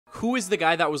Who is the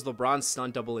guy that was LeBron's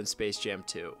stunt double in Space Jam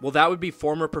 2? Well, that would be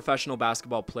former professional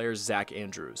basketball player Zach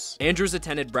Andrews. Andrews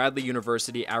attended Bradley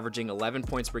University, averaging 11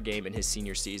 points per game in his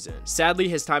senior season. Sadly,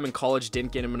 his time in college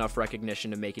didn't get him enough recognition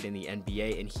to make it in the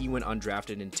NBA, and he went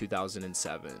undrafted in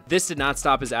 2007. This did not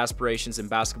stop his aspirations in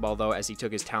basketball though, as he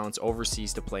took his talents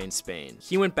overseas to play in Spain.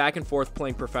 He went back and forth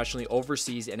playing professionally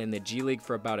overseas and in the G League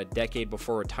for about a decade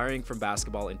before retiring from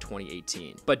basketball in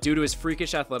 2018. But due to his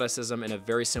freakish athleticism and a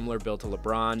very similar build to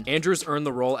LeBron, Andrews earned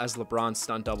the role as LeBron's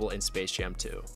stunt double in Space Jam 2.